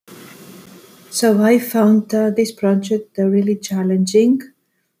So I found this project really challenging.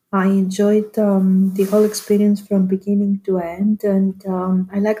 I enjoyed the whole experience from beginning to end, and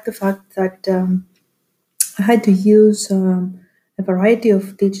I like the fact that I had to use a variety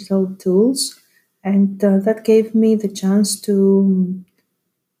of digital tools, and that gave me the chance to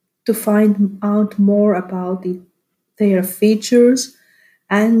find out more about their features.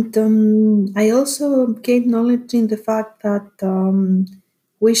 And I also gained knowledge in the fact that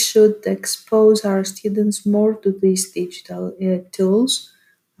we should expose our students more to these digital tools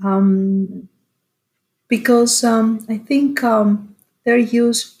because I think their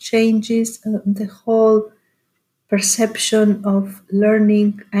use changes the whole perception of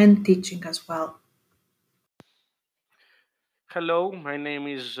learning and teaching as well. Hello, my name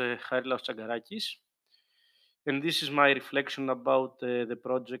is Charilaos and this is my reflection about the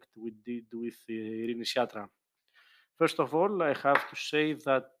project we did with Eirini. First of all, I have to say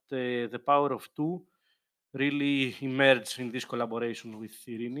that the power of two really emerged in this collaboration with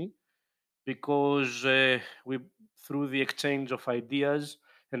Eirini because through the exchange of ideas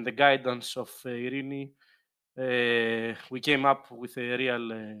and the guidance of Eirini, we came up with a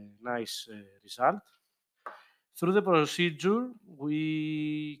real nice result. Through the procedure,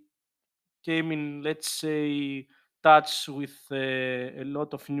 we came in, let's say, touch with a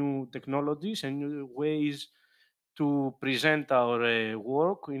lot of new technologies and new ways to present our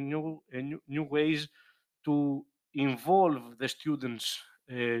work, in new ways to involve the students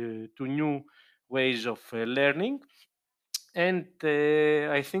to new ways of learning. And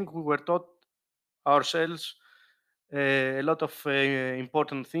I think we were taught ourselves a lot of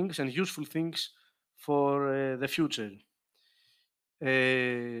important things and useful things for the future.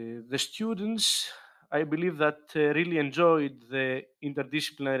 The students, I believe that really enjoyed the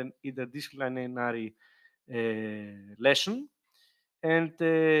interdisciplinary lesson and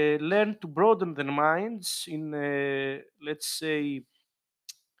learned to broaden their minds in, let's say,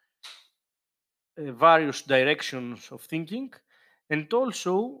 various directions of thinking, and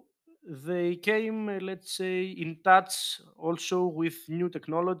also they came, let's say, in touch also with new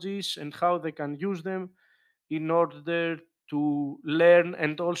technologies and how they can use them in order to learn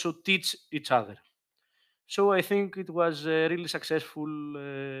and also teach each other. So I think it was a really successful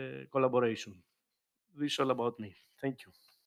collaboration. This is all about me. Thank you.